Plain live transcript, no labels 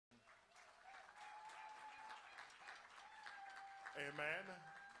Amen.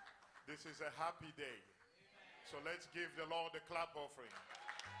 This is a happy day. So let's give the Lord a clap offering.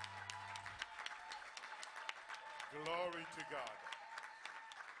 Glory to God.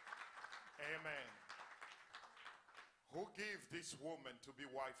 Amen. Who gave this woman to be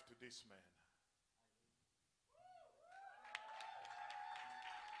wife to this man?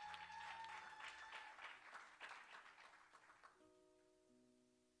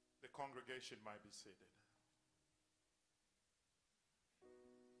 The congregation might be seated.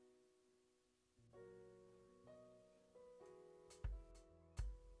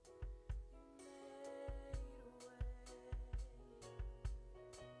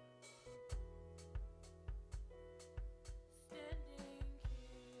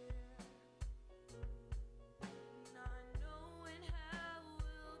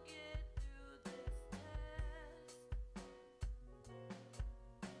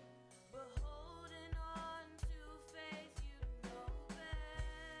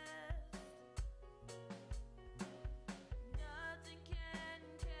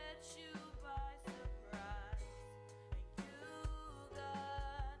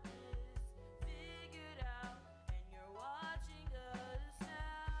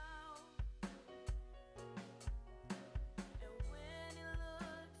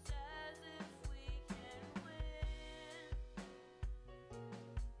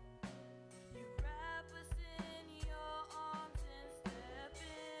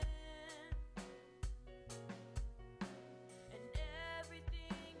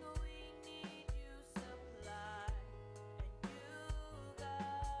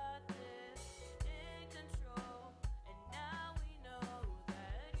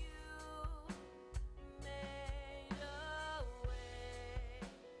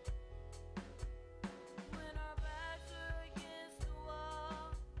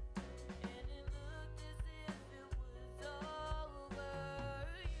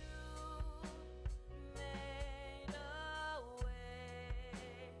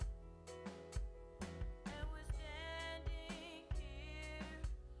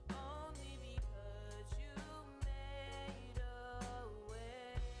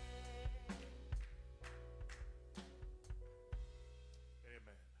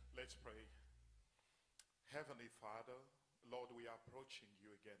 Let's pray. Heavenly Father, Lord, we are approaching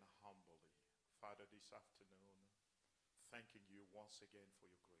you again humbly. Father, this afternoon, thanking you once again for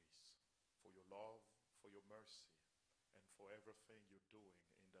your grace, for your love, for your mercy, and for everything you're doing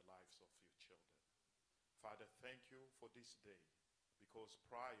in the lives of your children. Father, thank you for this day, because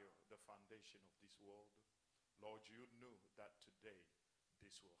prior the foundation of this world, Lord, you knew that today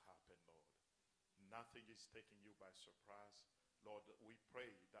this will happen, Lord. Nothing is taking you by surprise. Lord, we pray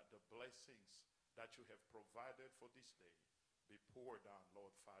that the blessings that you have provided for this day be poured down,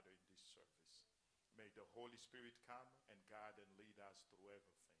 Lord Father, in this service. May the Holy Spirit come and guide and lead us through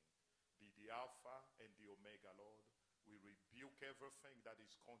everything. Be the Alpha and the Omega, Lord. We rebuke everything that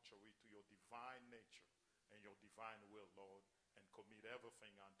is contrary to your divine nature and your divine will, Lord, and commit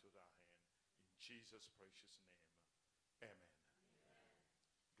everything unto thy hand. In Jesus' precious name, amen.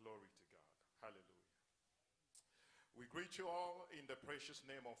 Glory to God. Hallelujah. We greet you all in the precious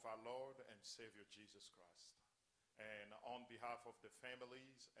name of our Lord and Savior Jesus Christ. And on behalf of the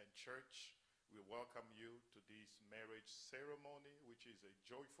families and church, we welcome you to this marriage ceremony, which is a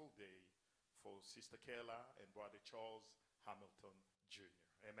joyful day for Sister Kayla and Brother Charles Hamilton Jr.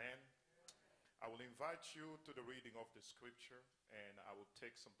 Amen. I will invite you to the reading of the scripture, and I will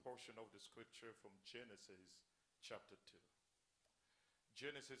take some portion of the scripture from Genesis chapter 2.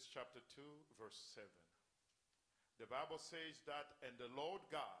 Genesis chapter 2, verse 7. The Bible says that, and the Lord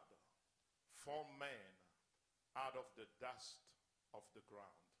God formed man out of the dust of the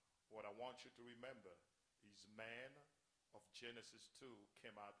ground. What I want you to remember is man of Genesis 2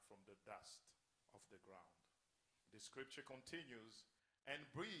 came out from the dust of the ground. The scripture continues, and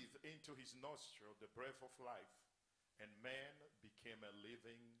breathed into his nostril the breath of life, and man became a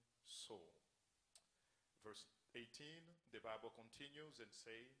living soul. Verse 18, the Bible continues and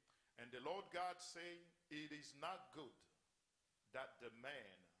say, and the Lord God say, it is not good that the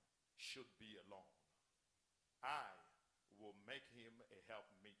man should be alone. I will make him a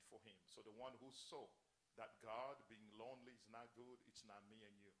helpmeet for him. So the one who saw that God being lonely is not good, it's not me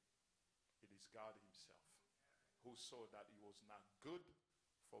and you. It is God himself who saw that it was not good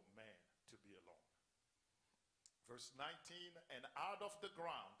for man to be alone. Verse 19, and out of the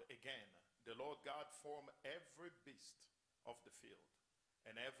ground again, the Lord God formed every beast of the field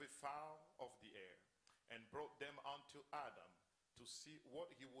and every fowl of the air, and brought them unto Adam to see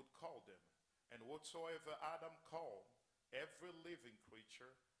what he would call them. And whatsoever Adam called every living creature,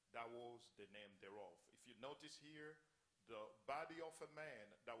 that was the name thereof. If you notice here, the body of a man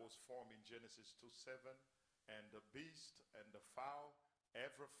that was formed in Genesis 2:7, and the beast and the fowl,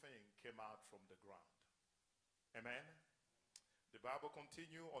 everything came out from the ground. Amen. The Bible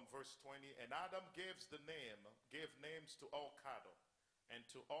continue on verse 20, and Adam gave names to all cattle, and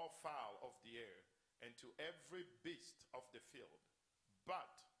to all fowl of the air, and to every beast of the field.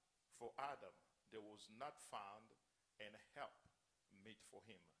 But for Adam there was not found an help meet for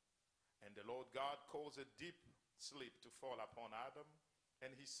him. And the Lord God caused a deep sleep to fall upon Adam,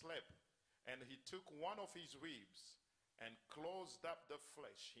 and he slept. And he took one of his ribs and closed up the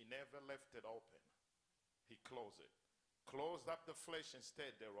flesh. He never left it open. He closed up the flesh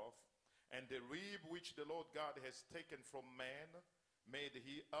instead thereof. And the rib which the Lord God has taken from man made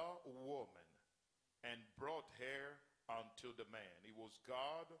he a woman, and brought her unto the man. It was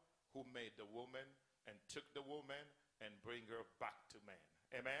God who made the woman and took the woman and bring her back to man.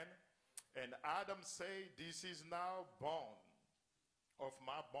 Amen. And Adam said, this is now bone of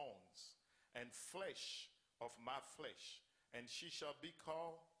my bones and flesh of my flesh, and she shall be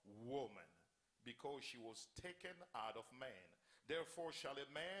called woman, because she was taken out of man. Therefore shall a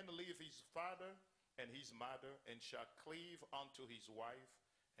man leave his father and his mother, and shall cleave unto his wife,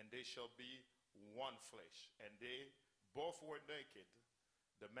 and they shall be one flesh. And they both were naked,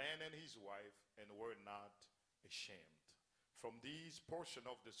 the man and his wife, and were not ashamed. From these portion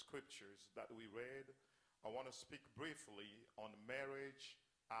of the scriptures that we read, I want to speak briefly on marriage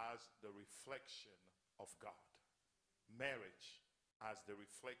as the reflection of God. Marriage as the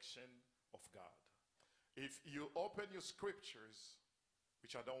reflection of God. If you open your scriptures,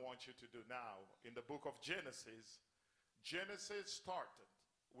 which I don't want you to do now, in the book of Genesis, Genesis started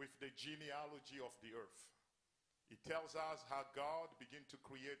with the genealogy of the earth. It tells us how God began to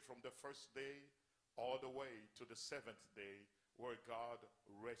create from the first day all the way to the seventh day, where God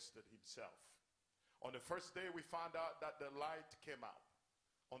rested himself. On the first day, we found out that the light came out.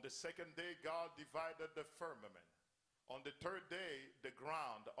 On the second day, God divided the firmament. On the third day, the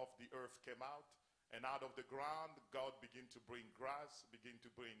ground of the earth came out. And out of the ground, God began to bring grass, began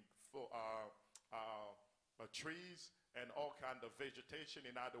to bring trees and all kind of vegetation,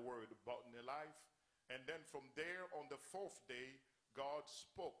 in other words, botany life. And then from there, on the fourth day, God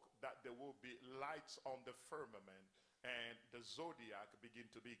spoke that there will be lights on the firmament, and the zodiac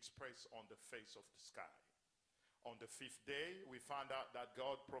began to be expressed on the face of the sky. On the fifth day, we found out that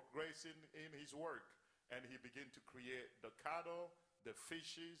God progressed in his work, and he began to create the cattle, the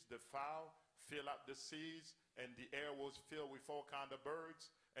fishes, the fowl, fill up the seas, and the air was filled with all kinds of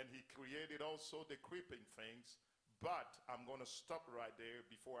birds, and he created also the creeping things. But I'm going to stop right there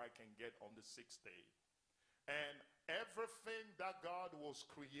before I can get on the sixth day. And everything that God was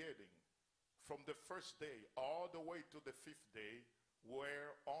creating from the first day all the way to the fifth day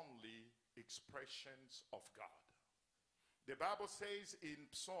were only expressions of God. The Bible says in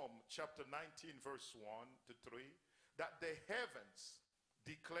Psalm chapter 19 verse 1 to 3 that the heavens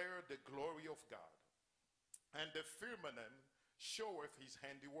declare the glory of God, and the firmament showeth his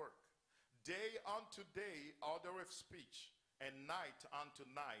handiwork. Day unto day uttereth speech, and night unto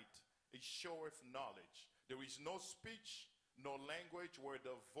night it showeth knowledge. There is no speech, no language where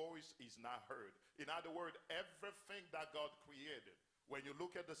the voice is not heard. In other words, everything that God created, when you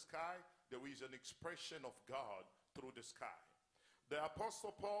look at the sky, there is an expression of God through the sky. The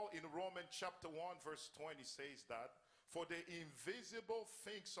Apostle Paul in Romans chapter 1 verse 20 says that, for the invisible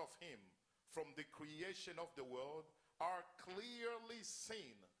things of him from the creation of the world are clearly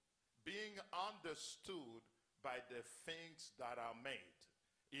seen, being understood by the things that are made,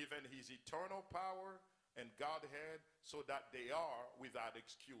 even his eternal power and Godhead, so that they are without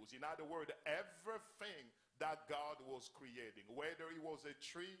excuse. In other words, everything that God was creating, whether it was a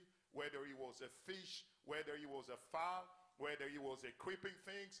tree, whether it was a fish, whether it was a fowl, whether it was a creeping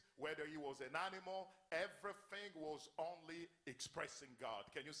things, whether it was an animal, everything was only expressing God.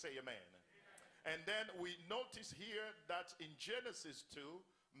 Can you say amen? And then we notice here that in Genesis 2,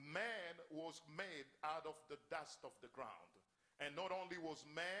 man was made out of the dust of the ground. And not only was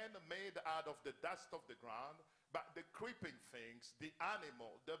man made out of the dust of the ground, but the creeping things, the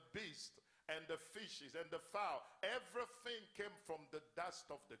animal, the beast, and the fishes, and the fowl, everything came from the dust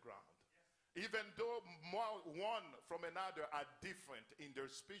of the ground. Even though one from another are different in their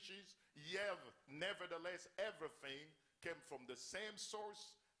species, yet nevertheless everything came from the same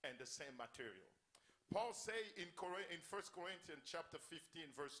source and the same material. Paul say in 1 Corinthians chapter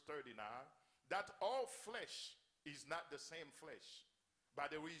 15 verse 39 that all flesh is not the same flesh,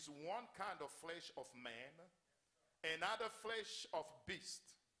 but there is one kind of flesh of man, another flesh of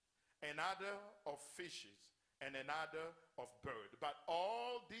beast, another of fishes, and another of bird. But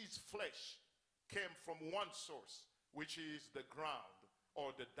all these flesh came from one source, which is the ground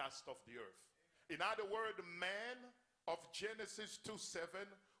or the dust of the earth. In other words, man of Genesis 2:7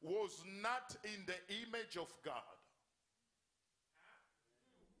 was not in the image of God.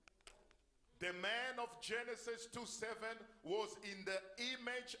 The man of Genesis 2:7 was in the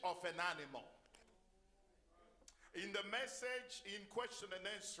image of an animal. In the message in question and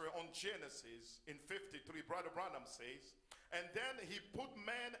answer on Genesis in 53, Brother Branham says, and then he put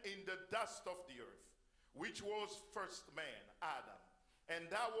man in the dust of the earth, which was first man, Adam. And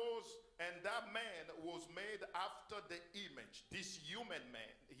that man was made after the image. This human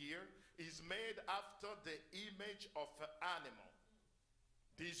man here is made after the image of an animal.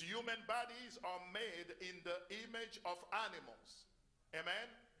 These human bodies are made in the image of animals. Amen?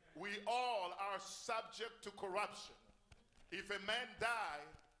 We all are subject to corruption. If a man die,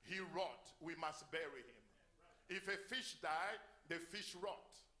 he rot. We must bury him. If a fish die, the fish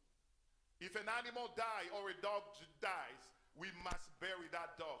rot. If an animal die or a dog dies, we must bury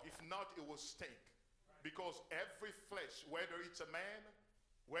that dog. If not, it will stink. Because every flesh, whether it's a man,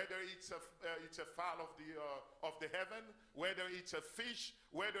 whether it's a fowl of the heaven, whether it's a fish,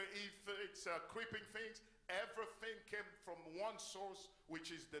 whether it's creeping things, everything came from one source, which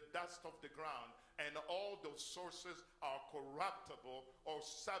is the dust of the ground. And all those sources are corruptible or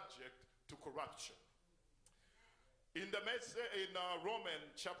subject to corruption. In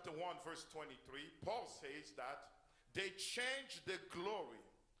Romans chapter 1, verse 23, Paul says that they changed the glory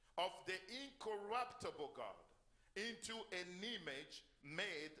of the incorruptible God into an image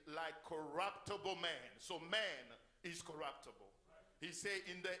made like corruptible man. So man is corruptible. He said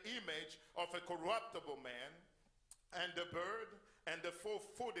in the image of a corruptible man, and the bird and the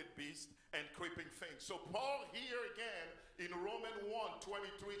four-footed beast and creeping things. So Paul here again in Romans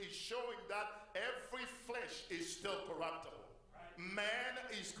 1:23 is showing that every flesh is still corruptible. Man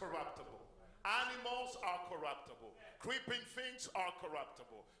is corruptible. Animals are corruptible. Creeping things are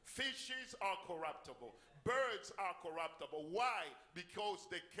corruptible. Fishes are corruptible. Birds are corruptible. Why? Because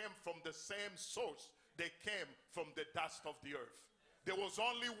they came from the same source. They came from the dust of the earth. There was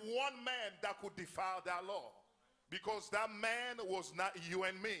only one man that could defile that law, because that man was not you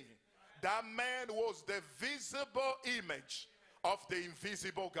and me. That man was the visible image of the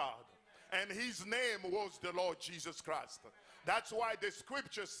invisible God, and his name was the Lord Jesus Christ. That's why the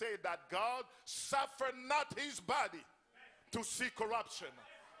scriptures say that God suffered not his body to see corruption.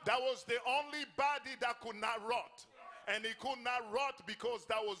 That was the only body that could not rot. And he could not rot because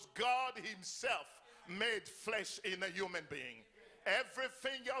that was God himself made flesh in a human being.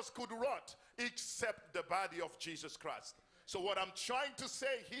 Everything else could rot except the body of Jesus Christ. So what I'm trying to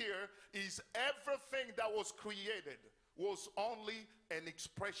say here is everything that was created was only an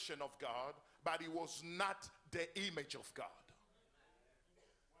expression of God, but it was not the image of God.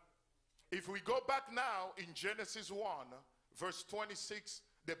 If we go back now in Genesis 1, verse 26,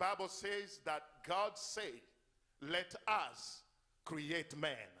 the Bible says that God said, let us create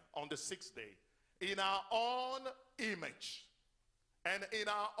man on the sixth day in our own image and in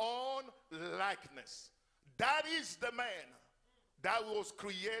our own likeness. That is the man that was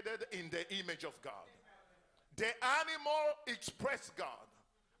created in the image of God. The animal expressed God,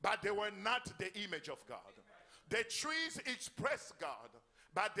 but they were not the image of God. The trees expressed God,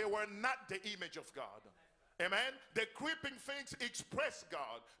 but they were not the image of God. Amen. The creeping things express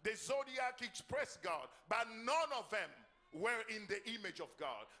God. The zodiac express God, but none of them were in the image of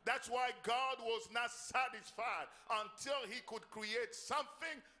God. That's why God was not satisfied until he could create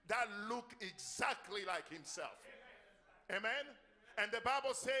something that looked exactly like himself. Amen. And the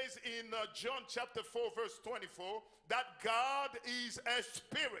Bible says in John chapter 4 verse 24 that God is a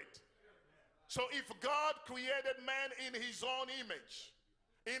spirit. So if God created man in his own image,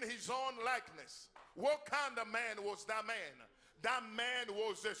 in his own likeness, what kind of man was that man? That man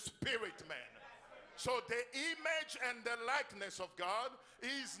was a spirit man. So the image and the likeness of God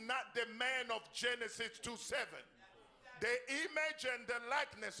is not the man of Genesis 2:7. The image and the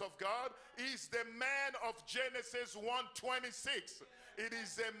likeness of God is the man of Genesis 1:26. It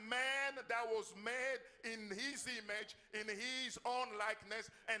is a man that was made in his image, in his own likeness,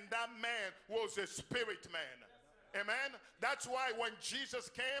 and that man was a spirit man. Amen. That's why when Jesus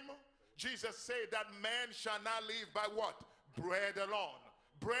came, Jesus said that man shall not live by what? Bread alone.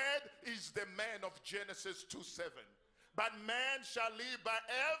 Bread is the man of Genesis 2:7. But man shall live by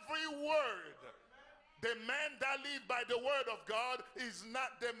every word. The man that lives by the word of God is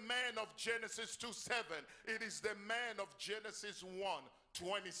not the man of Genesis 2:7. It is the man of Genesis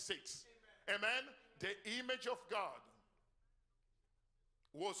 1:26. Amen. The image of God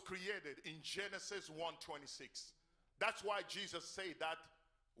was created in Genesis 1:26. That's why Jesus said that,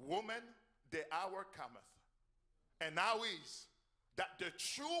 woman, the hour cometh, And now is that the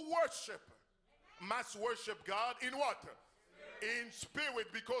true worshiper must worship God in what? In spirit,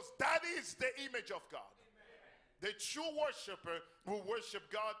 because that is the image of God. The true worshiper will worship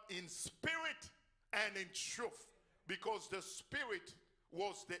God in spirit and in truth, because the spirit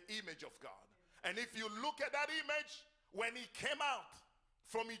was the image of God. And if you look at that image, when he came out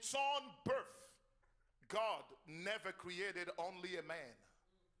from its own birth, God never created only a man.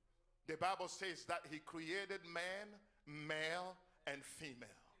 The Bible says that he created man, male and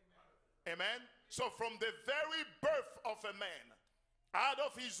female. Amen. So from the very birth of a man, out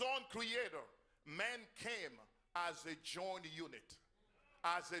of his own creator, man came as a joined unit,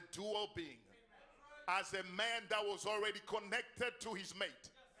 as a dual being, as a man that was already connected to his mate.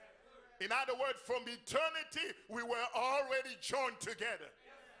 In other words, from eternity, we were already joined together.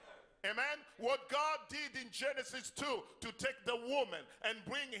 Amen. What God did in Genesis 2 to take the woman and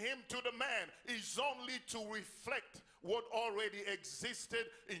bring him to the man is only to reflect what already existed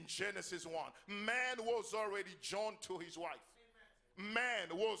in Genesis 1. Man was already joined to his wife.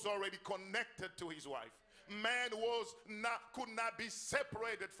 Man was already connected to his wife. Man could not be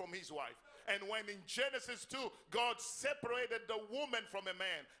separated from his wife. And when in Genesis 2, God separated the woman from a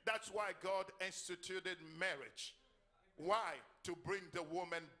man, that's why God instituted marriage. Why? To bring the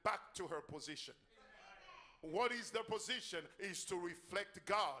woman back to her position. What is the position? Is to reflect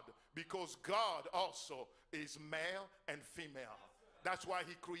God, because God also is male and female. That's why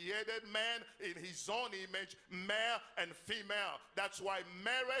he created man in his own image, male and female. That's why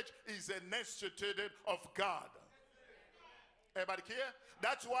marriage is an institute of God. Everybody here?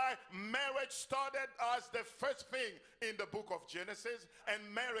 That's why marriage started as the first thing in the book of Genesis, and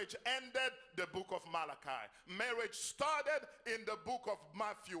marriage ended the book of Malachi. Marriage started in the book of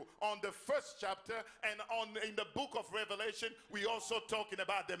Matthew on the first chapter, and in the book of Revelation, we also talking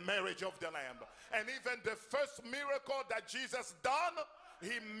about the marriage of the Lamb. And even the first miracle that Jesus done,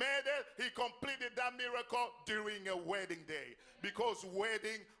 he made it, he completed that miracle during a wedding day, because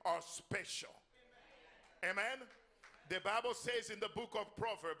weddings are special. Amen. The Bible says in the book of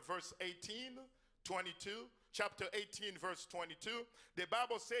Proverbs, verse 18, 22, chapter 18, verse 22, the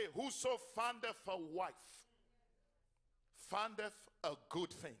Bible says, whoso findeth a wife, findeth a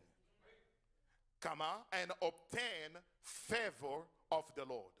good thing, and obtain favor of the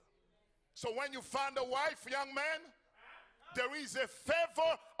Lord. So when you find a wife, young man, there is a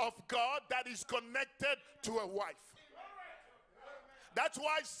favor of God that is connected to a wife. That's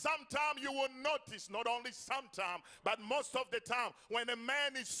why sometimes you will notice, not only sometimes, but most of the time, when a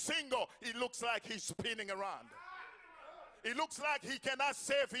man is single, it looks like he's spinning around. It looks like he cannot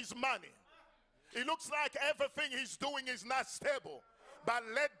save his money. It looks like everything he's doing is not stable. But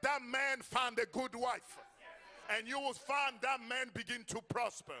let that man find a good wife, and you will find that man begin to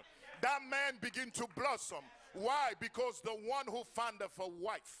prosper. That man begin to blossom. Why? Because the one who findeth a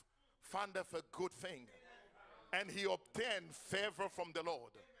wife findeth a good thing, and he obtained favor from the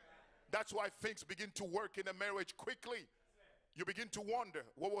Lord. That's why things begin to work in a marriage quickly. You begin to wonder,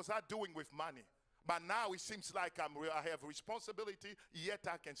 what was I doing with money? But now it seems like I have responsibility, yet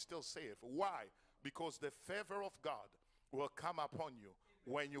I can still save. Why? Because the favor of God will come upon you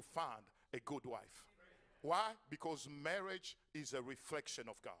when you find a good wife. Why? Because marriage is a reflection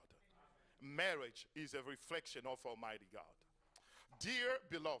of God. Marriage is a reflection of Almighty God. Dear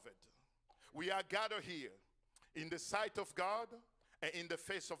beloved, we are gathered here in the sight of God and in the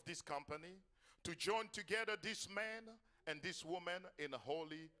face of this company to join together this man and this woman in a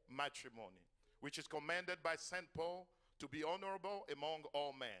holy matrimony, which is commanded by St. Paul to be honorable among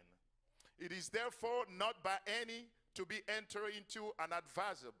all men. It is therefore not by any to be entered into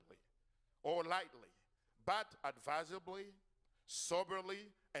unadvisedly or lightly, but advisably, soberly,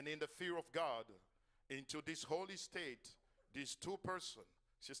 and in the fear of God, into this holy state, these two persons,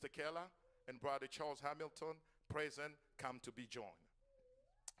 Sister Kella and Brother Charles Hamilton, present, come to be joined.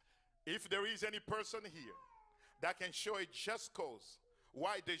 If there is any person here that can show a just cause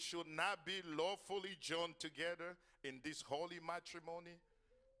why they should not be lawfully joined together in this holy matrimony,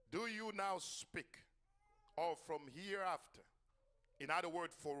 do you now speak, or from hereafter, in other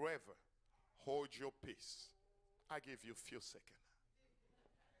words, forever, hold your peace? I give you a few seconds.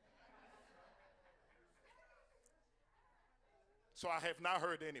 So I have not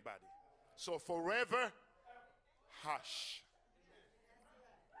heard anybody. So forever, hush.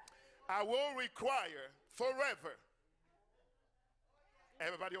 I will require forever.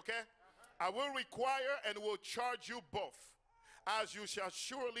 Everybody okay? I will require and will charge you both, as you shall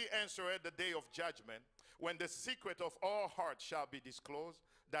surely answer at the day of judgment, when the secret of all hearts shall be disclosed,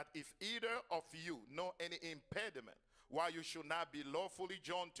 that if either of you know any impediment, why you should not be lawfully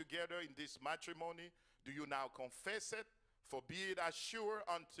joined together in this matrimony, Do you now confess it? For be it assured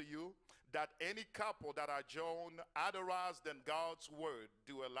unto you that any couple that are joined otherwise than God's word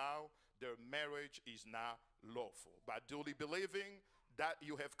do allow their marriage is now lawful. By duly believing that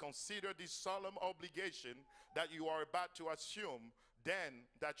you have considered this solemn obligation that you are about to assume, then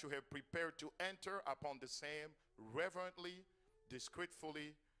that you have prepared to enter upon the same reverently,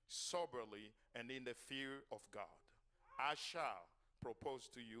 discreetly, soberly, and in the fear of God. I shall propose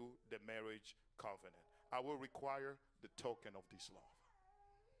to you the marriage covenant. I will require the token of this love. Thank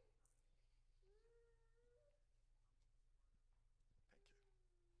you.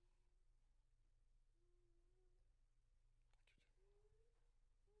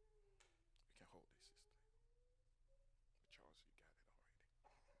 You can hold this, sister. Charles, you got it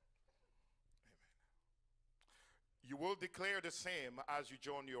already. Amen. You will declare the same as you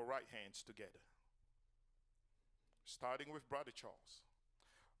join your right hands together. Starting with Brother Charles.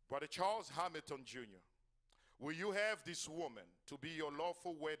 Brother Charles Hamilton Jr., will you have this woman to be your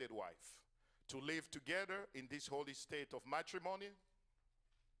lawful wedded wife, to live together in this holy state of matrimony?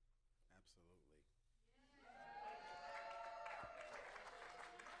 Absolutely.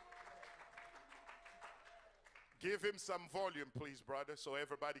 Give him some volume, please, brother, so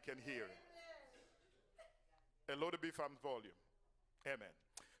everybody can hear it. A little bit from volume. Amen.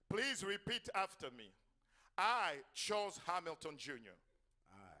 Please repeat after me. I, Charles Hamilton Jr.,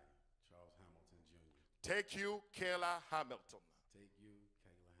 I, Charles Hamilton Jr., take you, Kayla Hamilton, take you,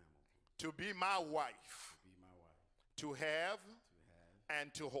 Kayla Hamilton, to be my wife, to be my wife, to have to have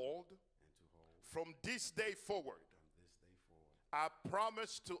and to hold and to hold from this day forward. from this day forward. I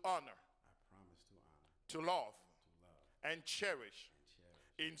promise to honor, I promise to honor, to love, to love, and cherish and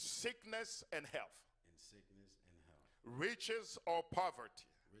cherish in sickness and health, in sickness and health, riches or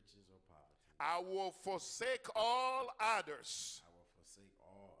poverty. riches or poverty. I will forsake all others I will forsake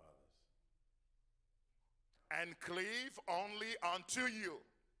all others and cleave only unto you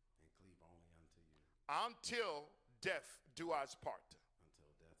and cleave only unto you until death do us part,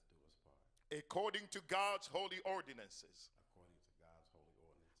 until death do us part. according to God's holy ordinances. According to God's holy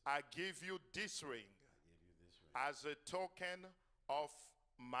ordinance, I give you this ring I give you this ring as a token of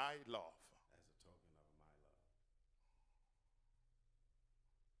my love. as a token of my love.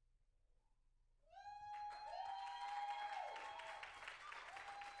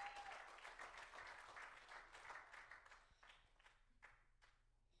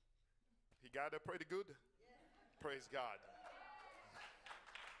 He got it pretty good? Praise God.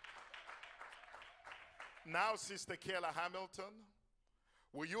 Now, Sister Kayla Hamilton,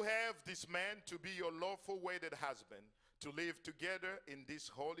 will you have this man to be your lawful wedded husband, to live together in this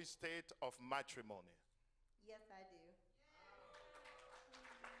holy state of matrimony? Yes, I do.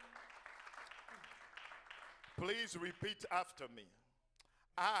 Please repeat after me.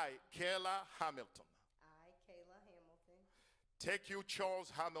 I, Kayla Hamilton, I, Kayla Hamilton, take you,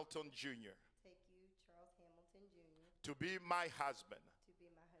 Charles Hamilton Jr., take you, Charles Hamilton Jr., to be my husband, to be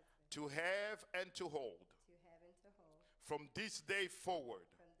my husband, to have and to hold. to have and to hold From this day forward,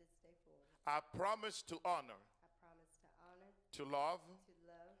 from this day forward. I promise to honor, I promise to honor, to love, to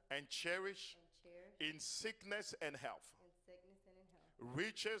love, and cherish and cherish in sickness and health, in sickness and in health,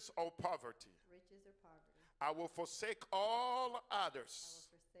 riches or poverty. riches or poverty. I will forsake all I others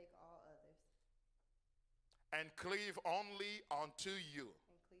will forsake all others and cleave only unto you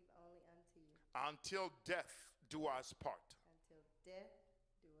and cleave only unto you until death do us part, until death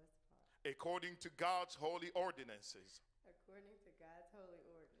do us part. according to God's holy ordinances. According to God's holy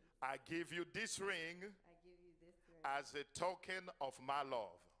ordinance, I give you this ring I give you this ring as a token of my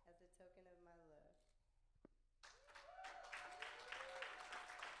love. as a token of my love.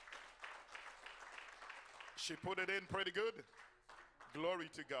 She put it in pretty good. Glory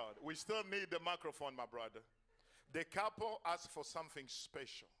to God. We still need the microphone, my brother. The couple asked for something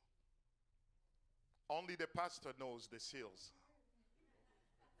special. Only the pastor knows the seals.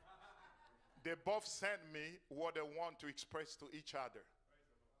 They both sent me what they want to express to each other.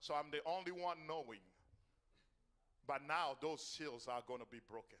 So I'm the only one knowing. But now those seals are going to be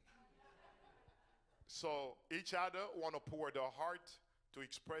broken. So each other want to pour their heart to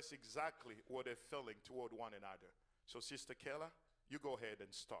express exactly what they're feeling toward one another. So Sister Kayla, you go ahead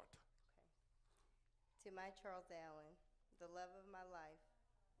and start. To my Charles Allen, the love of my life,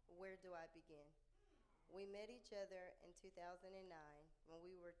 where do I begin? We met each other in 2009 when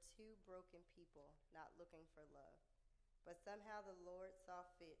we were two broken people not looking for love. But somehow the Lord saw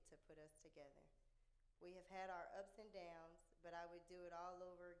fit to put us together. We have had our ups and downs, but I would do it all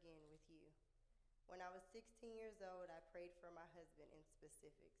over again with you. When I was 16 years old, I prayed for my husband in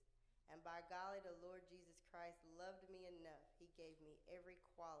specifics. And by golly, the Lord Jesus Christ loved me enough. He gave me every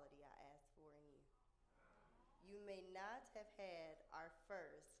quality I asked for in you. You may not have had our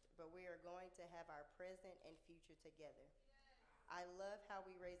first, but we are going to have our present and future together. I love how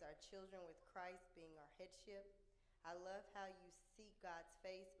we raise our children with Christ being our headship. I love how you seek God's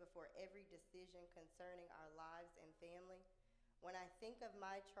face before every decision concerning our lives and family. When I think of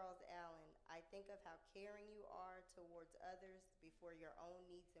my Charles Allen, I think of how caring you are towards others before your own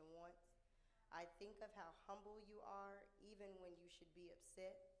needs and wants. I think of how humble you are even when you should be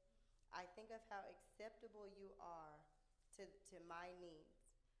upset. I think of how acceptable you are to my needs.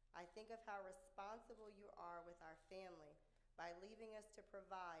 I think of how responsible you are with our family by leaving us to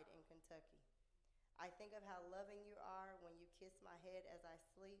provide in Kentucky. I think of how loving you are when you kiss my head as I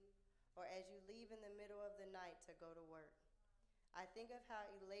sleep or as you leave in the middle of the night to go to work. I think of how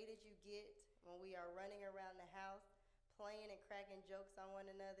elated you get when we are running around the house, playing and cracking jokes on one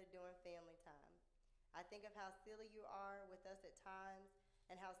another during family time. I think of how silly you are with us at times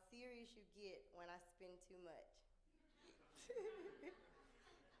and how serious you get when I spend too much.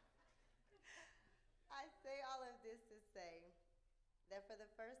 I say all of this to say that for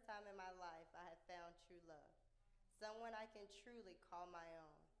the first time in my life, I have found true love, someone I can truly call my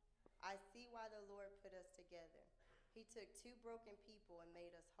own. I see why the Lord put us together. He took two broken people and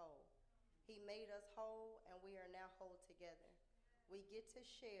made us whole. He made us whole, and we are now whole together. We get to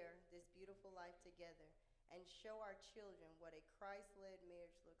share this beautiful life together and show our children what a Christ-led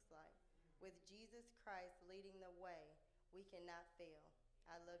marriage looks like. With Jesus Christ leading the way, we cannot fail.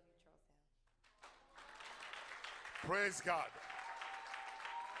 I love you, Charles Allen. Praise God.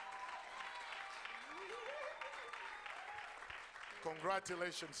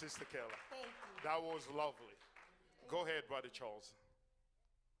 Congratulations, Sister Keller. Thank you. That was lovely. Go ahead, Brother Charles.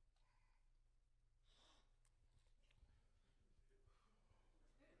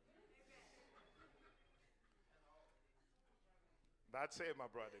 That's it, my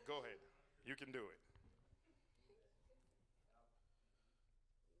brother. Go ahead. You can do it.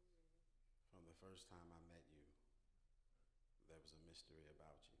 From the first time I met you, there was a mystery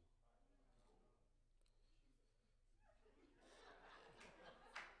about you.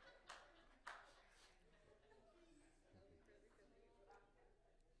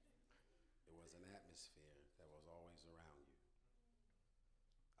 It was an atmosphere that was always around you.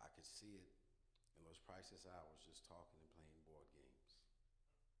 I could see it in those priceless hours just talking and playing board games.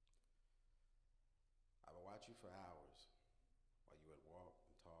 I would watch you for hours while you would walk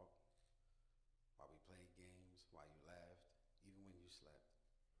and talk, while we played games, while you laughed, even when you slept.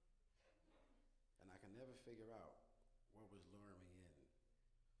 And I could never figure out what was luring me in.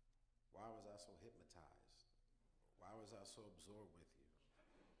 Why was I so hypnotized? Why was I so absorbed with you?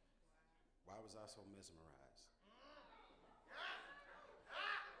 Why was I so mesmerized?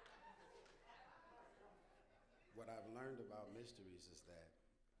 What I've learned about mysteries is that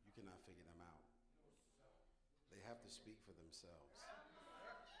you cannot figure them out. They have to speak for themselves.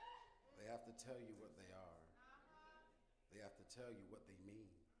 They have to tell you what they are. They have to tell you what they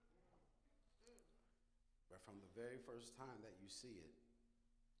mean. But from the very first time that you see it,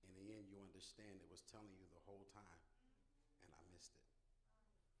 in the end you understand it was telling you the whole time, and I missed it.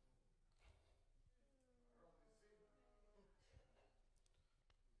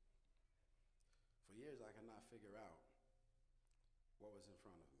 For years I could not figure out what was in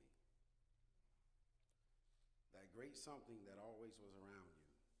front of me. That great something that always was around you.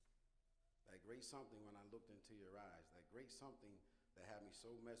 That great something when I looked into your eyes. That great something that had me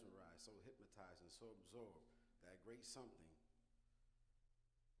so mesmerized, so hypnotized, and so absorbed. That great something,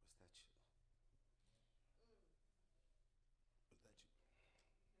 was that you? Was that you?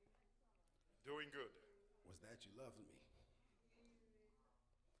 Doing good. Was that you loved me?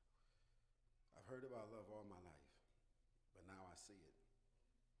 I've heard about love all my life, but now I see it.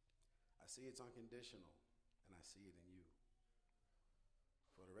 I see it's unconditional, and I see it in you.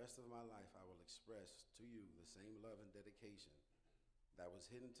 For the rest of my life, I will express to you the same love and dedication that was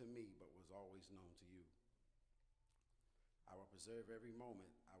hidden to me but was always known to you. I will preserve every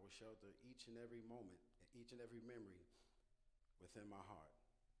moment. I will shelter each and every moment, each and every memory within my heart.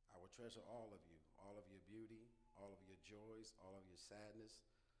 I will treasure all of you, all of your beauty, all of your joys, all of your sadness,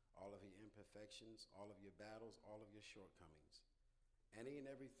 all of your imperfections, all of your battles, all of your shortcomings. Any and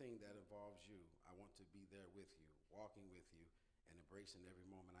everything that involves you, I want to be there with you, walking with you, and embracing every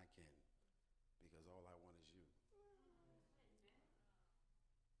moment I can, because all I want is you.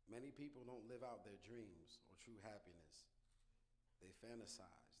 Many people don't live out their dreams or true happiness. They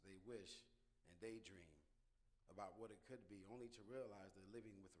fantasize, they wish, and daydream about what it could be, only to realize they're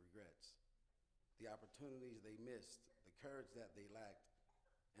living with regrets. The opportunities they missed, the courage that they lacked,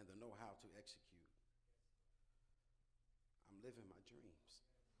 and the know-how to execute. I'm living my dreams.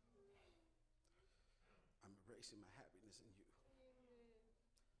 I'm placing my happiness in you.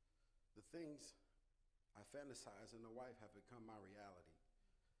 The things I fantasize in a wife have become my reality.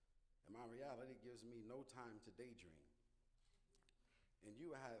 And my reality gives me no time to daydream. In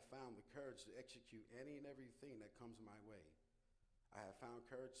you, I have found the courage to execute any and everything that comes my way. I have found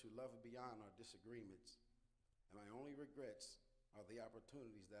courage to love beyond our disagreements, and my only regrets are the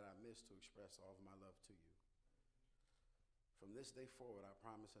opportunities that I missed to express all of my love to you. From this day forward, I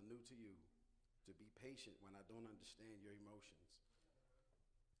promise anew to you to be patient when I don't understand your emotions.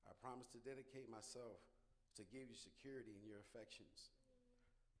 I promise to dedicate myself to give you security in your affections.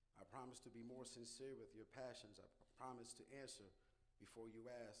 I promise to be more sincere with your passions. I promise to answer before you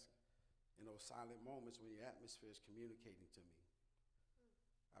ask in those silent moments when your atmosphere is communicating to me.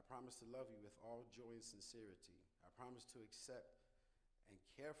 I promise to love you with all joy and sincerity. I promise to accept and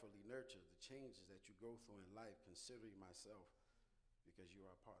carefully nurture the changes that you go through in life, considering myself because you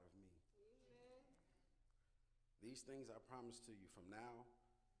are a part of me. Amen. These things I promise to you from now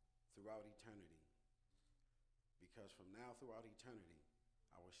throughout eternity, because from now throughout eternity,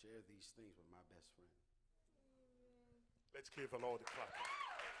 I will share these things with my best friend. Let's give the Lord a clap.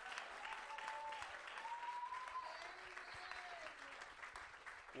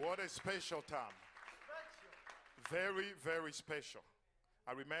 What a special time. Very, very special.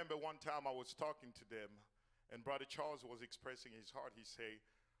 I remember one time I was talking to them, and Brother Charles was expressing his heart. He said,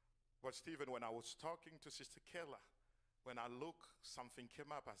 well, Stephen, when I was talking to Sister Kayla, when I look, something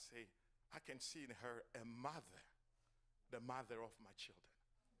came up. I say, I can see in her a mother, the mother of my children.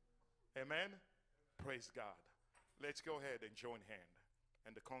 Amen? Praise God. Let's go ahead and join hand,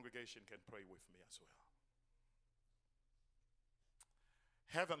 and the congregation can pray with me as well.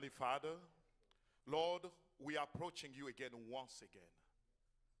 Heavenly Father, Lord, we are approaching you again once again.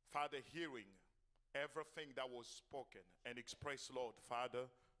 Father, hearing everything that was spoken and expressed, Lord, Father,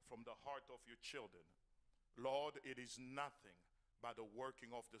 from the heart of your children. Lord, it is nothing but the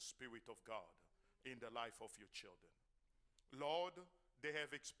working of the Spirit of God in the life of your children. Lord, they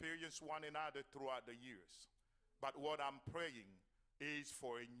have experienced one another throughout the years. But what I'm praying is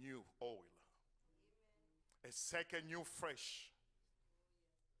for a new oil. A second new fresh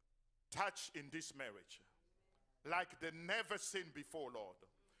touch in this marriage. Like they never seen before, Lord.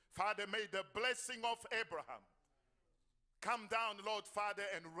 Father, may the blessing of Abraham come down, Lord, Father,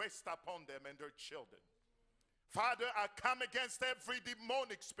 and rest upon them and their children. Father, I come against every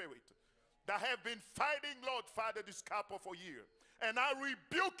demonic spirit that have been fighting, Lord, Father, this couple for years. And I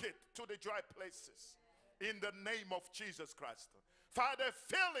rebuke it to the dry places. In the name of Jesus Christ. Father,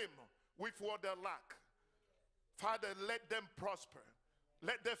 fill him with what they lack. Father, let them prosper.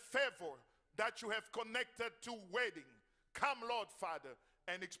 Let the favor that you have connected to wedding come, Lord, Father,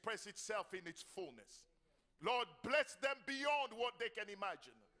 and express itself in its fullness. Lord, bless them beyond what they can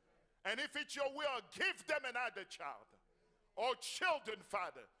imagine. And if it's your will, give them another child or children,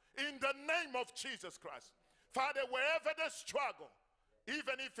 Father, in the name of Jesus Christ. Father, wherever they struggle,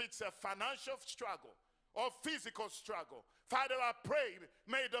 even if it's a financial struggle, or physical struggle, Father, I pray,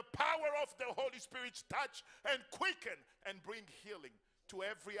 may the power of the Holy Spirit touch and quicken and bring healing to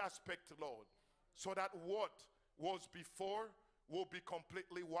every aspect, Lord, so that what was before will be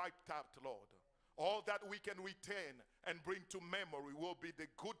completely wiped out, Lord. All that we can retain and bring to memory will be the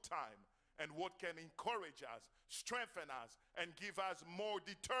good time and what can encourage us, strengthen us, and give us more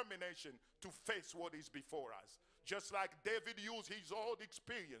determination to face what is before us. Just like David used his old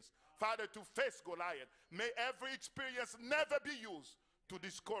experience, Father, to face Goliath. May every experience never be used to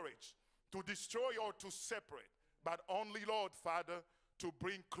discourage, to destroy, or to separate, but only, Lord, Father, to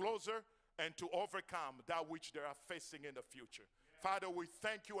bring closer and to overcome that which they are facing in the future. Father, we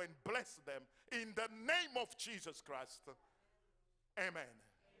thank you and bless them in the name of Jesus Christ. Amen. Amen.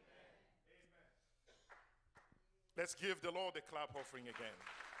 Let's give the Lord a clap offering again.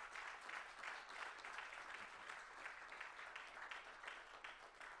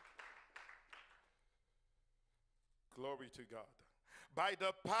 Glory to God. By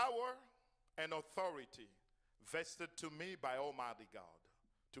the power and authority vested to me by Almighty God,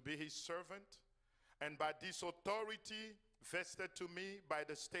 to be his servant, and by this authority vested to me by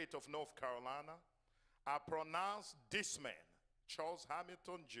the state of North Carolina, I pronounce this man, Charles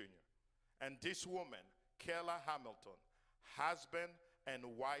Hamilton Jr., and this woman, Kayla Hamilton, husband and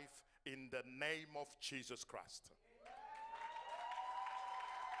wife in the name of Jesus Christ.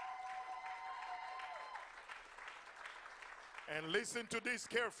 And listen to this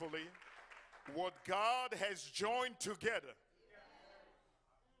carefully. What God has joined together,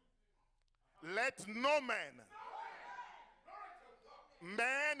 let no man,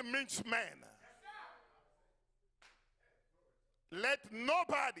 man means man. Let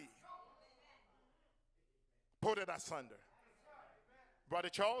nobody put it asunder. Brother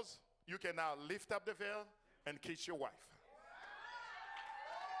Charles, you can now lift up the veil and kiss your wife.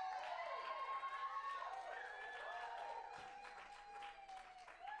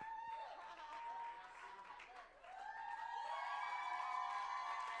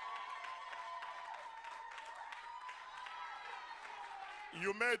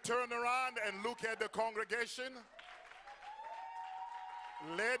 You may turn around and look at the congregation.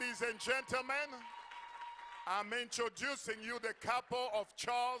 Ladies and gentlemen, I'm introducing you the couple of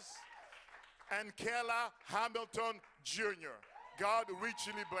Charles and Kayla Hamilton Jr. God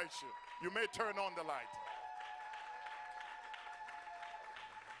richly bless you. You may turn on the light.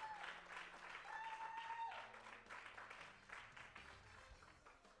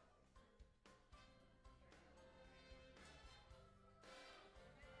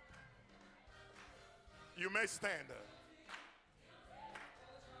 You may stand.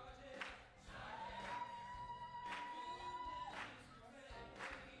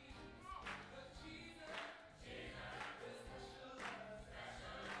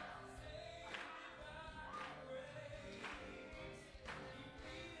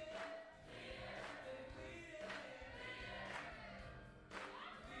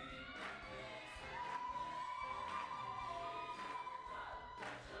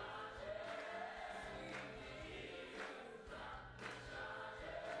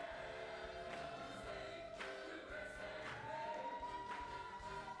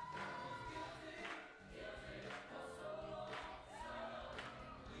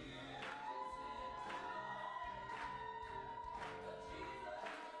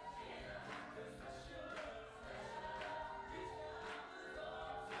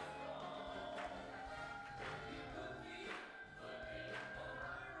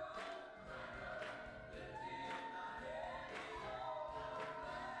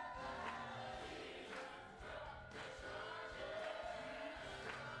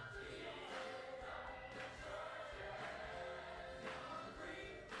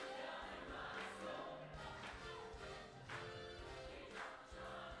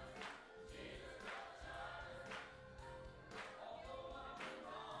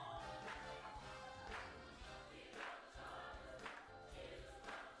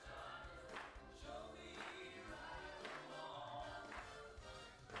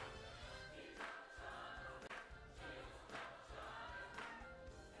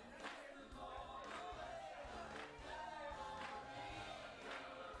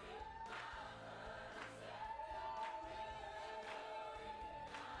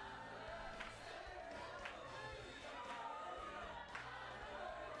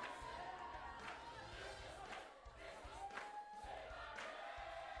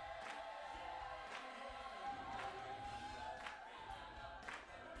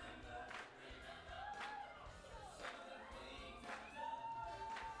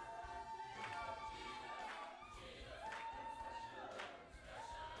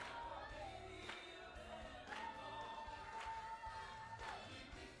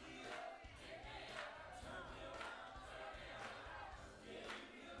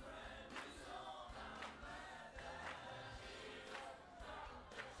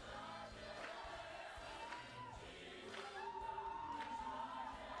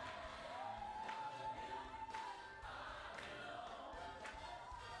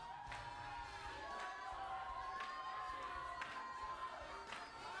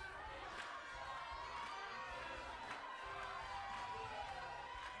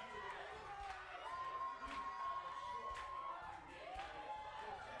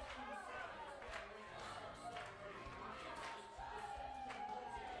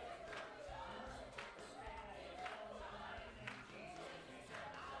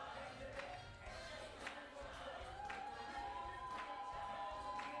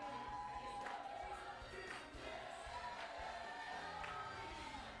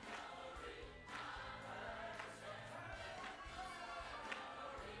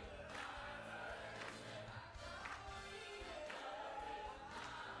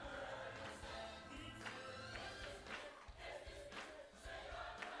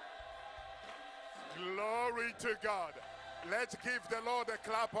 Glory to God. Let's give the Lord a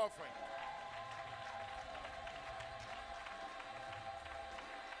clap offering.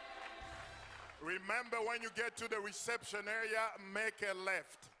 Remember, when you get to the reception area, make a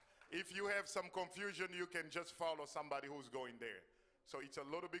left. If you have some confusion, you can just follow somebody who's going there. So it's a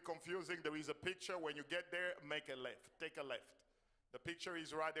little bit confusing. There is a picture. When you get there, make a left. Take a left. The picture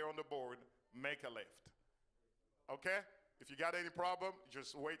is right there on the board. Make a left. Okay? If you got any problem,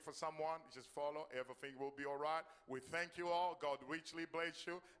 just wait for someone. Just follow. Everything will be all right. We thank you all. God richly bless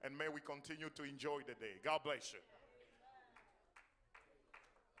you. And may we continue to enjoy the day. God bless you.